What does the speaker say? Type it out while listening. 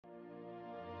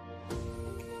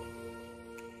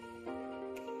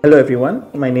Hello everyone,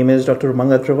 my name is Dr.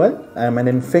 Umang Agrawal. I am an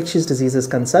infectious diseases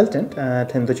consultant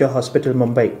at Hinduja Hospital,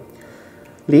 Mumbai.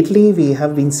 Lately, we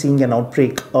have been seeing an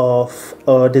outbreak of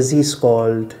a disease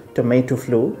called tomato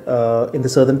flu in the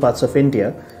southern parts of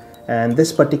India. And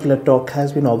this particular talk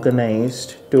has been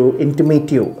organized to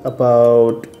intimate you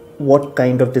about what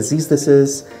kind of disease this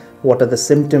is, what are the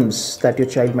symptoms that your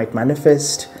child might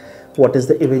manifest, what is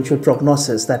the eventual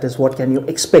prognosis, that is, what can you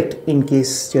expect in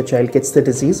case your child gets the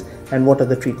disease, and what are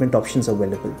the treatment options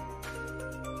available.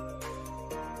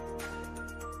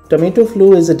 Tomato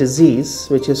flu is a disease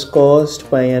which is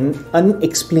caused by an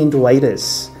unexplained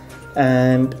virus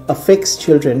and affects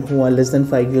children who are less than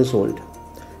 5 years old.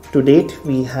 To date,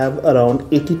 we have around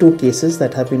 82 cases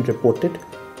that have been reported,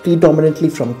 predominantly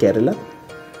from Kerala.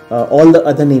 All the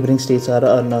other neighboring states are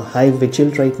on a high vigil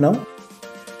right now.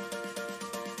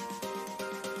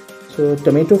 So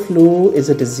tomato flu is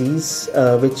a disease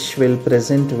which will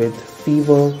present with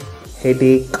fever,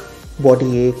 headache,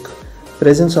 body ache,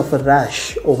 presence of a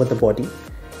rash over the body.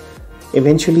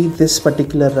 Eventually, this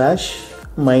particular rash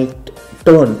might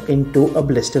turn into a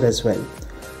blister as well.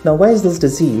 Now, why is this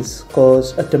disease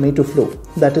cause a tomato flu?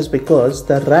 That is because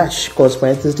the rash caused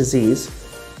by this disease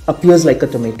appears like a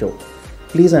tomato.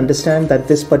 Please understand that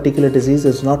this particular disease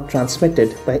is not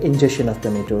transmitted by ingestion of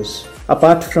tomatoes.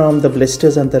 Apart from the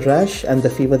blisters and the rash and the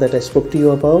fever that I spoke to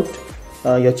you about,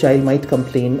 your child might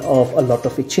complain of a lot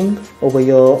of itching over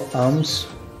your arms.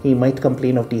 He might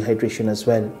complain of dehydration as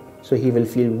well. So he will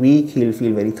feel weak, he will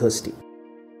feel very thirsty.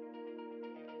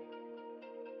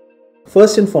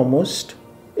 First and foremost,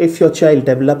 if your child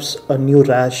develops a new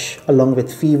rash along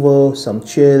with fever, some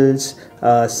chills,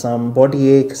 some body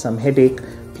ache, some headache,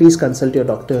 please consult your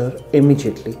doctor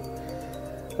immediately.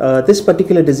 This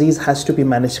particular disease has to be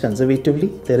managed conservatively.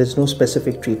 There is no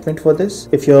specific treatment for this.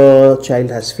 If your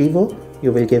child has fever,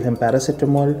 you will give him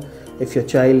paracetamol. If your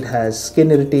child has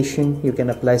skin irritation, you can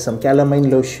apply some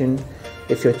calamine lotion.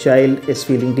 If your child is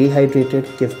feeling dehydrated,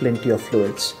 give plenty of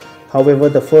fluids. However,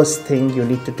 the first thing you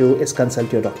need to do is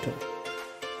consult your doctor.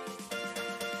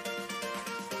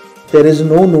 There is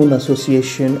no known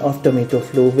association of tomato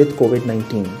flu with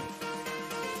COVID-19.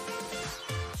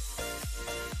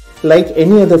 Like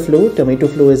any other flu, tomato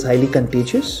flu is highly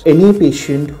contagious. Any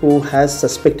patient who has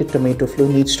suspected tomato flu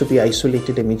needs to be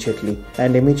isolated immediately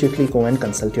and immediately go and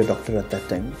consult your doctor at that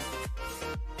time.